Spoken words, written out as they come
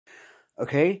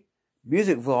Okay,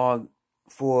 music vlog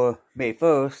for May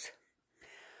 1st.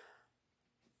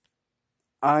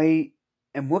 I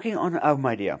am working on an album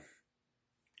idea.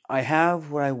 I have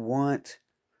what I want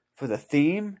for the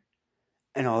theme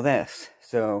and all this.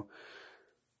 So,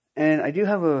 and I do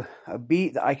have a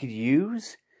beat that I could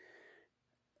use.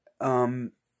 Now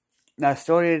I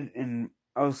started and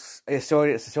I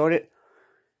started,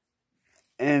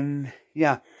 and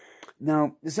yeah.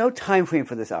 Now there's no time frame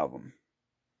for this album.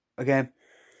 Okay, I'm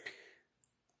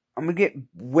gonna get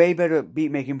way better at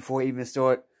beat making before I even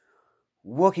start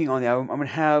working on the album. I'm gonna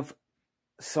have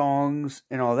songs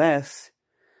and all this,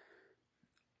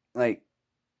 like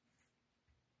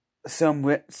some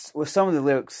with some of the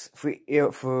lyrics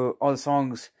for all the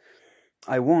songs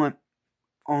I want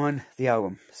on the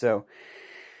album. So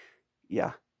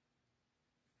yeah,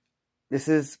 this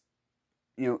is,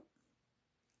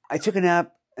 I took a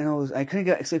nap and I couldn't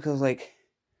get sleep because like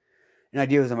an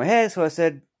idea was in my head, so I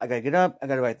said I gotta get up, I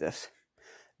gotta write this.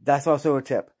 That's also a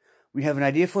tip. We have an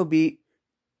idea for a beat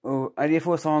or idea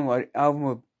for a song or album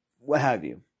or what have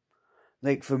you.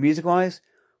 Like for music wise,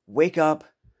 wake up.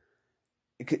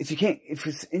 If you can't, if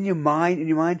it's in your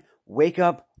mind, wake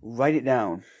up, write it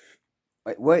down.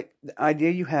 Like what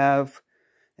idea you have,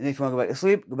 and then if you want to go back to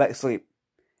sleep, go back to sleep.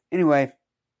 Anyway,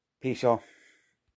 peace, y'all.